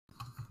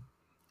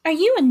Are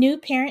you a new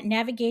parent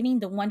navigating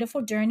the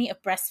wonderful journey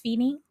of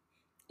breastfeeding?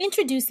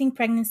 Introducing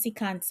Pregnancy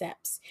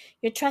Concepts,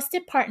 your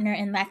trusted partner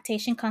in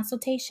lactation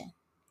consultation.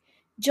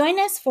 Join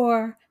us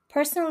for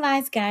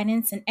personalized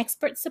guidance and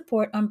expert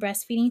support on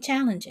breastfeeding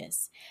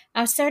challenges.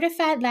 Our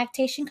certified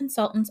lactation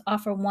consultants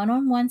offer one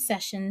on one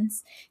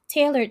sessions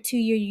tailored to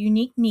your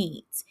unique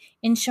needs,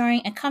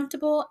 ensuring a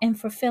comfortable and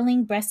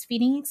fulfilling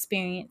breastfeeding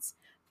experience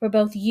for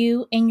both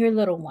you and your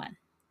little one.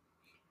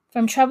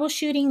 From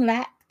troubleshooting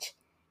latch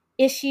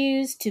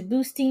issues to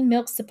boosting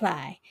milk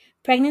supply,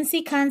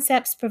 Pregnancy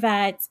Concepts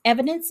provides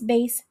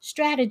evidence-based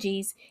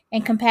strategies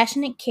and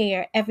compassionate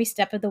care every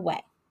step of the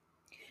way.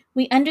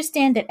 We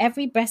understand that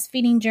every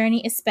breastfeeding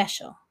journey is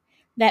special.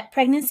 Let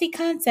Pregnancy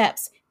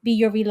Concepts be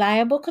your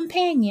reliable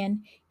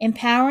companion,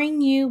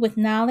 empowering you with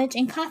knowledge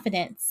and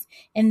confidence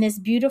in this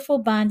beautiful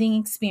bonding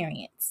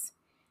experience.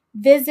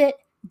 Visit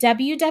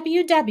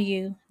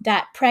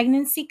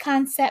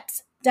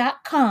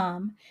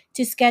www.pregnancyconcepts.com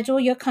to schedule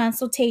your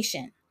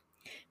consultation.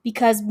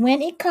 Because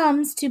when it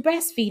comes to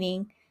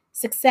breastfeeding,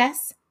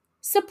 success,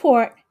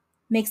 support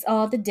makes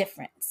all the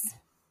difference.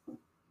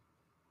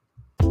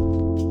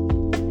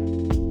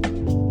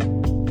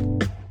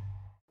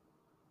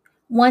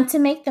 Want to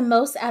make the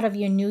most out of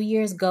your New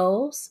Year's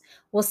goals?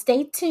 Well,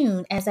 stay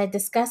tuned as I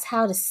discuss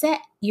how to set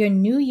your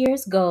New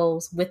Year's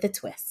goals with a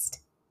twist.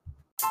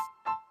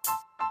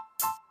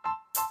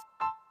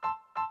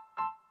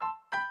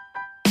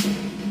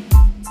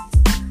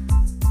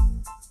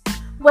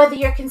 Whether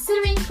you're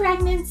considering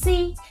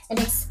pregnancy, an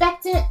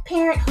expectant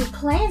parent who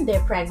planned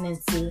their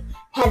pregnancy,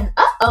 had an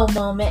uh-oh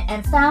moment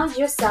and found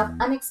yourself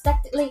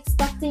unexpectedly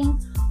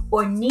expecting,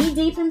 or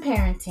knee-deep in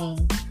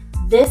parenting,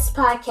 this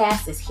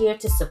podcast is here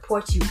to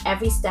support you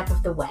every step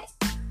of the way.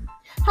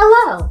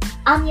 Hello,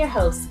 I'm your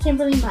host,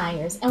 Kimberly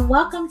Myers, and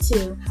welcome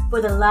to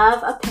For the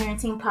Love of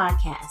Parenting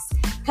podcast,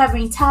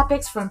 covering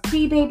topics from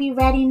pre-baby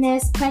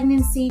readiness,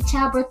 pregnancy,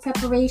 childbirth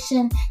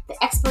preparation,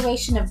 the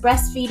exploration of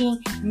breastfeeding,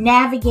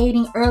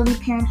 navigating early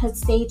parenthood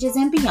stages,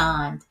 and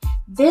beyond.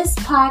 This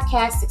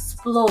podcast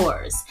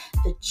explores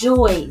the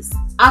joys,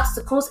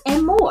 obstacles,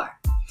 and more,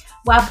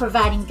 while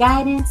providing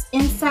guidance,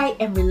 insight,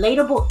 and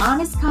relatable,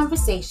 honest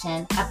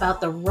conversation about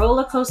the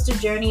roller coaster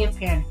journey of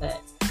parenthood.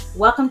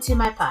 Welcome to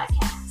my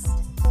podcast.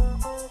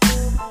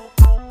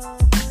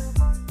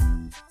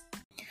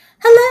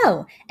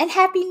 Hello, and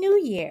Happy New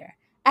Year.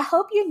 I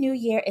hope your new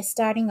year is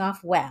starting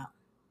off well.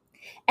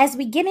 As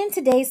we get in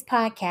today's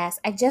podcast,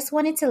 I just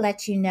wanted to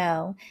let you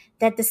know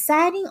that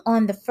deciding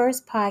on the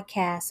first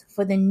podcast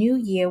for the new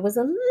year was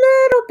a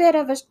little bit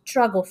of a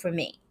struggle for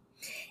me,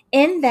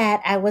 in that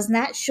I was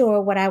not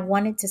sure what I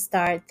wanted to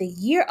start the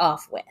year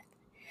off with.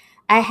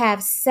 I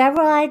have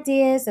several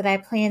ideas that I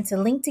plan to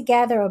link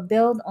together or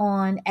build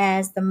on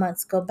as the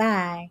months go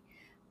by,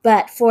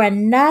 but for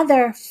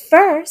another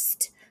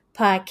first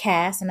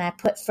podcast, and I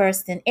put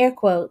first in air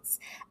quotes,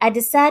 I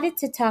decided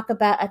to talk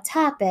about a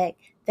topic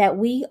that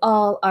we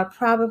all are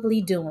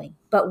probably doing,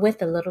 but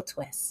with a little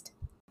twist.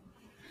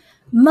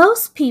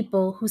 Most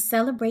people who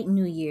celebrate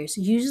New Year's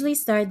usually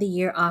start the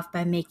year off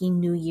by making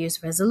New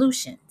Year's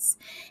resolutions,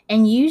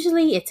 and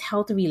usually it's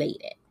health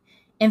related.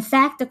 In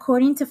fact,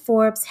 according to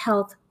Forbes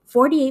Health,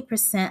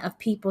 48% of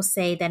people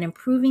say that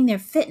improving their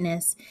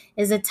fitness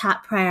is a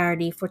top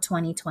priority for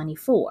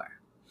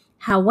 2024.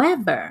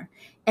 However,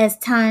 as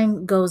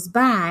time goes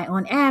by,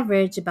 on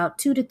average about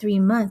 2 to 3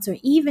 months or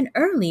even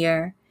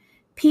earlier,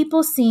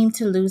 people seem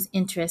to lose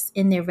interest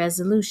in their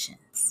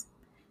resolutions.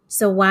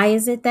 So why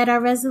is it that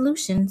our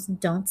resolutions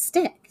don't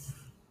stick?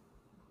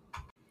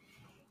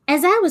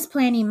 As I was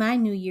planning my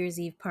New Year's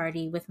Eve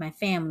party with my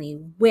family,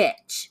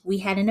 which we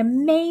had an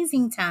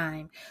amazing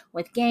time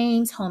with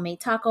games, homemade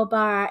taco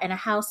bar, and a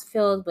house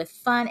filled with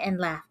fun and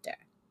laughter,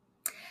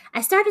 I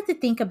started to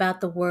think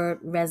about the word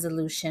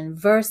resolution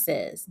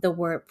versus the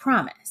word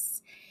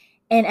promise.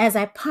 And as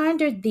I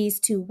pondered these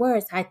two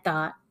words, I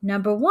thought,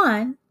 number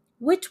one,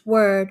 which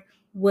word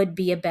would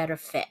be a better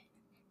fit?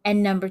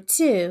 And number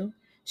two,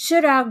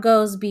 should our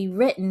goals be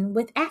written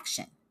with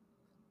action?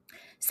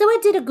 So I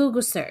did a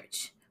Google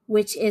search,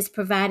 which is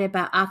provided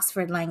by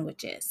Oxford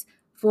Languages,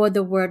 for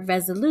the word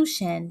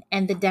resolution,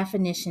 and the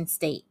definition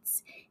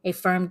states a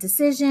firm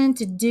decision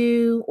to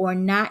do or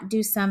not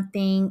do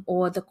something,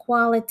 or the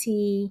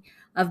quality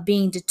of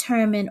being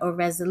determined or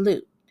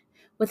resolute,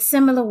 with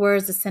similar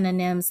words or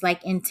synonyms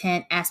like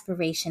intent,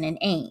 aspiration, and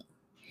aim.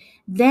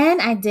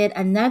 Then I did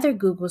another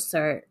Google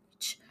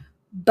search,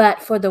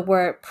 but for the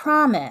word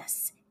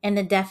promise, and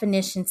the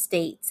definition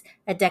states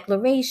a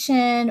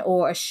declaration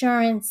or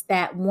assurance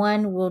that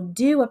one will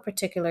do a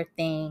particular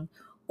thing,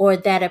 or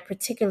that a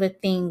particular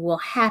thing will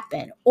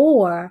happen,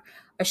 or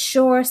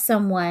assure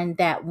someone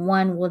that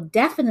one will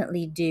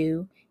definitely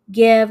do,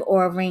 give,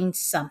 or arrange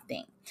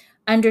something,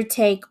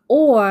 undertake,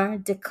 or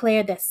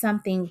declare that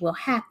something will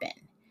happen,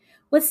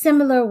 with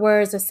similar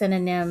words or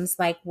synonyms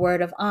like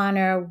word of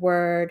honor,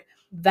 word,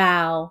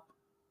 vow,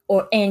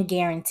 and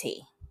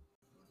guarantee.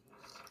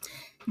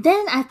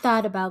 Then I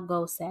thought about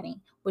goal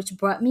setting. which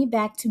brought me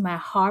back to my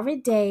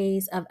horrid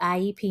days of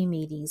IEP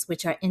meetings,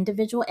 which are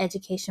individual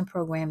education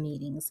program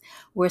meetings,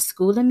 where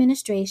school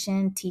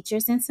administration,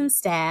 teachers, and some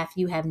staff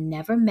you have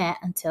never met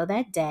until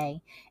that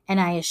day, and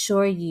I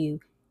assure you,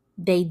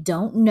 they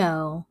don't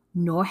know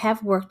nor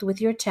have worked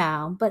with your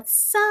child, but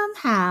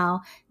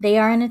somehow they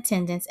are in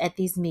attendance at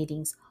these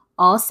meetings,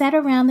 all sat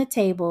around the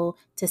table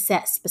to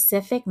set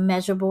specific,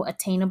 measurable,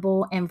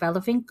 attainable, and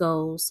relevant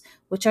goals,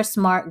 which are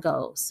SMART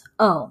goals.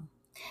 Oh,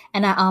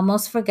 and I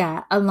almost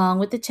forgot, along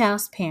with the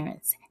child's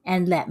parents.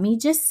 And let me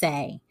just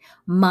say,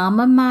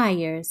 Mama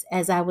Myers,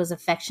 as I was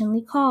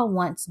affectionately called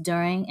once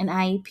during an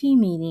IEP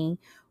meeting,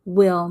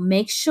 will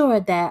make sure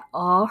that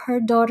all her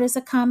daughter's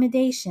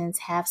accommodations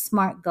have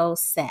SMART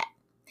goals set.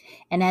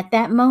 And at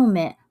that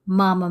moment,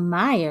 Mama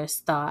Myers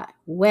thought,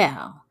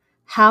 well,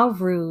 how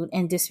rude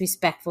and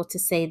disrespectful to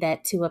say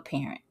that to a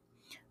parent.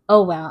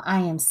 Oh, well,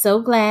 I am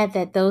so glad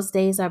that those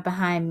days are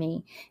behind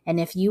me. And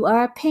if you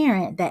are a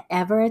parent that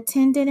ever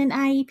attended an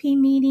IEP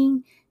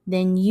meeting,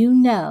 then you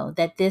know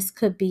that this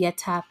could be a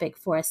topic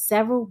for a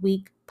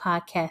several-week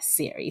podcast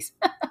series.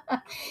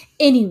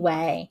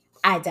 Anyway,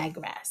 I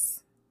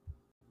digress.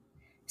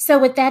 So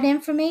with that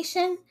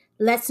information,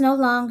 let's no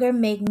longer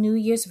make New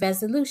Year's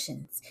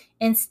resolutions.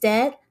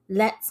 Instead,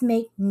 let's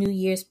make New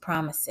Year's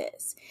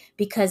promises,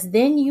 because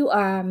then you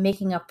are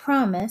making a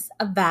promise,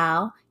 a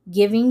vow,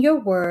 giving your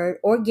word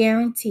or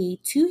guarantee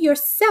to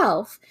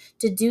yourself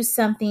to do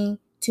something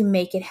to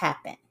make it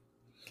happen,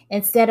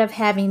 instead of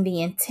having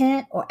the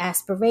intent or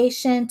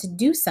aspiration to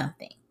do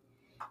something.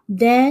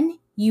 Then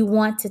you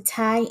want to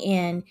tie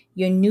in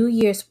your New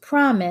Year's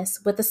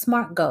promise with a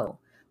SMART goal,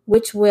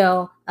 which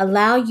will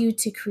allow you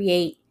to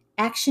create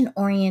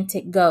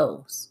action-oriented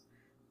goals.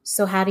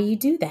 So how do you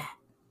do that?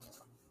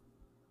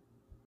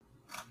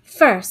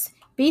 First,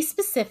 be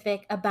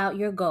specific about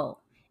your goal.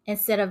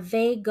 Instead of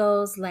vague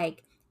goals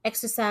like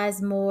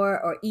exercise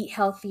more or eat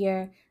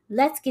healthier,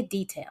 let's get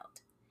detailed.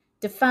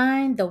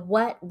 Define the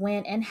what,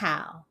 when, and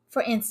how.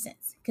 For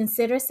instance,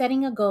 consider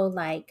setting a goal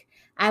like,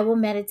 I will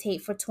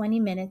meditate for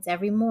 20 minutes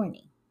every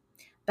morning.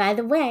 By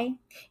the way,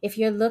 if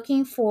you're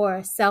looking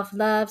for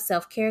self-love,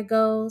 self-care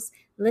goals,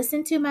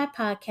 listen to my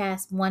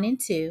podcast 1 and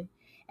 2,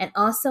 and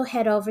also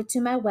head over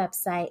to my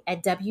website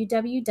at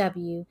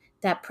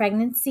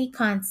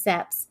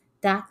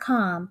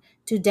www.pregnancyconcepts.com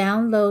to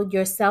download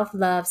your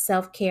self-love,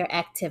 self-care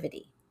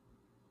activity.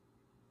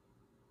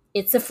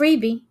 It's a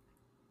freebie.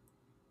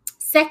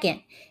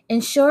 Second,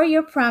 ensure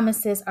your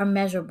promises are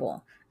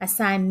measurable.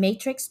 Assign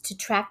metrics to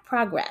track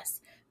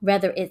progress,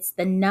 whether it's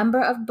the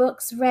number of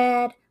books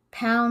read,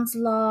 pounds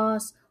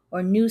lost,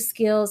 or new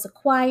skills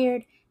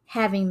acquired.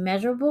 Having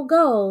measurable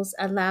goals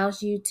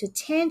allows you to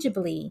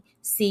tangibly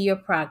see your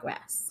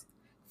progress.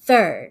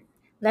 Third,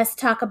 let's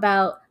talk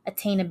about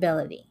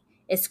attainability.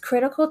 It's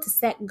critical to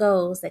set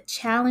goals that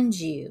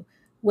challenge you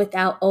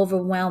without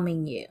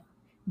overwhelming you.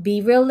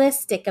 Be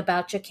realistic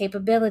about your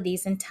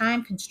capabilities and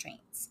time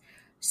constraints.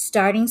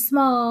 Starting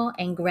small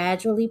and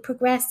gradually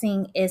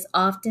progressing is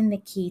often the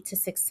key to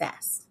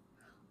success.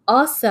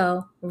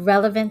 Also,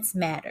 relevance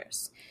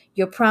matters.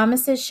 Your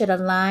promises should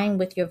align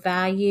with your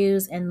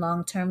values and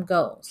long-term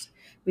goals.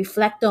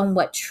 Reflect on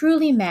what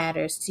truly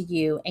matters to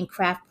you and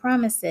craft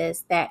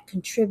promises that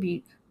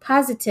contribute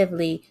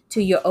positively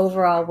to your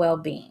overall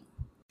well-being.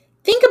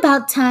 Think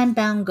about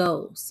time-bound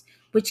goals,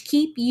 which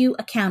keep you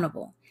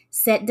accountable.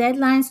 Set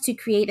deadlines to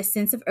create a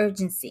sense of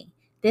urgency.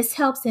 This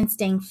helps in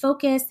staying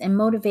focused and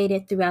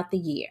motivated throughout the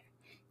year.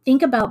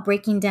 Think about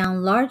breaking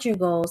down larger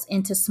goals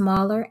into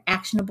smaller,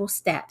 actionable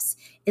steps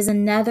is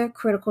another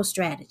critical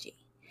strategy.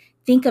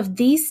 Think of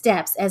these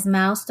steps as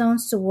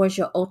milestones towards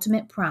your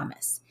ultimate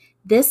promise.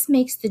 This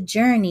makes the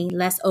journey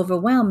less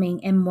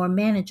overwhelming and more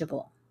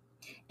manageable.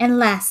 And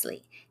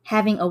lastly,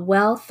 having a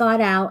well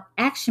thought out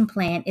action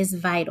plan is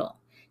vital.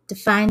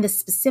 Define the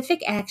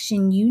specific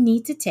action you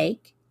need to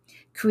take,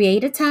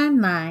 create a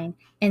timeline,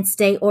 and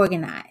stay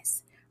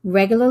organized.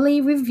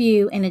 Regularly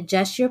review and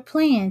adjust your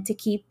plan to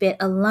keep it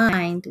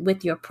aligned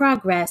with your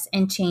progress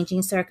and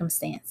changing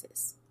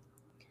circumstances.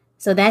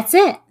 So that's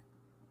it.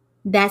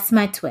 That's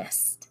my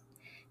twist.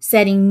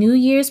 Setting New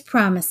Year's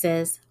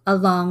promises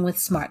along with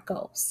SMART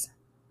goals.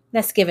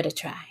 Let's give it a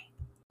try.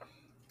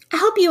 I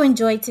hope you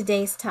enjoyed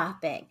today's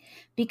topic,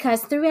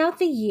 because throughout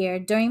the year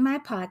during my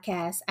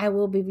podcast, I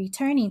will be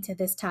returning to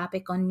this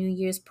topic on New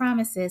Year's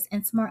promises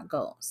and SMART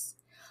goals,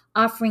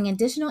 offering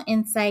additional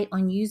insight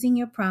on using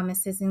your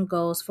promises and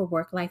goals for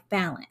work-life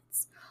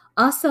balance.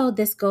 Also,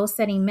 this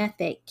goal-setting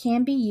method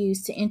can be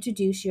used to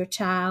introduce your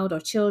child or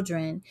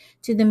children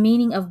to the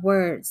meaning of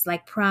words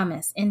like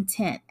promise,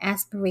 intent,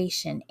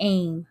 aspiration,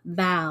 aim,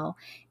 vow,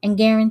 and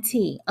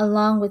guarantee,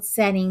 along with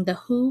setting the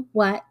who,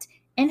 what,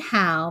 and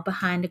how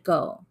behind a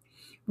goal.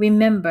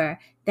 Remember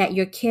that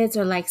your kids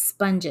are like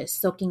sponges,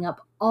 soaking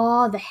up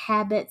all the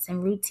habits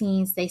and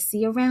routines they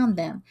see around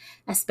them,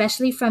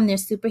 especially from their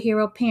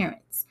superhero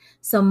parents.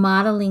 So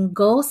modeling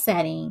goal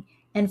setting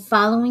and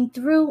following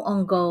through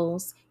on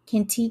goals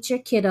can teach your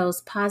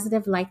kiddos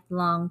positive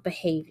lifelong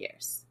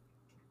behaviors.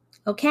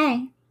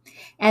 Okay,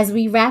 as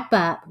we wrap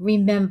up,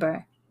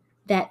 remember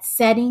that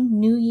setting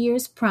New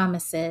Year's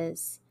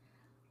promises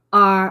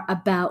are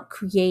about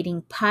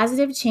creating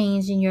positive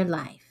change in your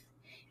life.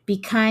 Be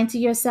kind to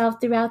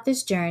yourself throughout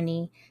this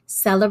journey,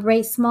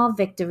 celebrate small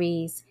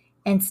victories,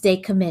 and stay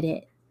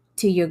committed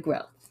to your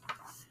growth.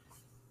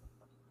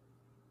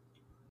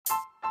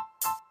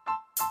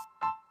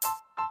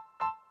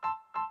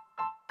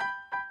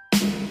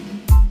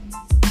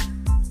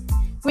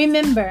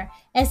 Remember,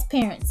 as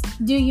parents,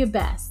 do your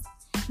best.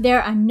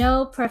 There are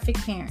no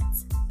perfect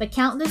parents, but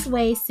countless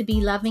ways to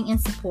be loving and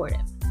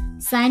supportive.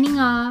 Signing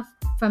off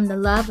from the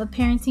Love of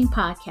Parenting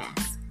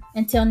podcast.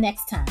 Until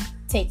next time,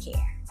 take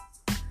care.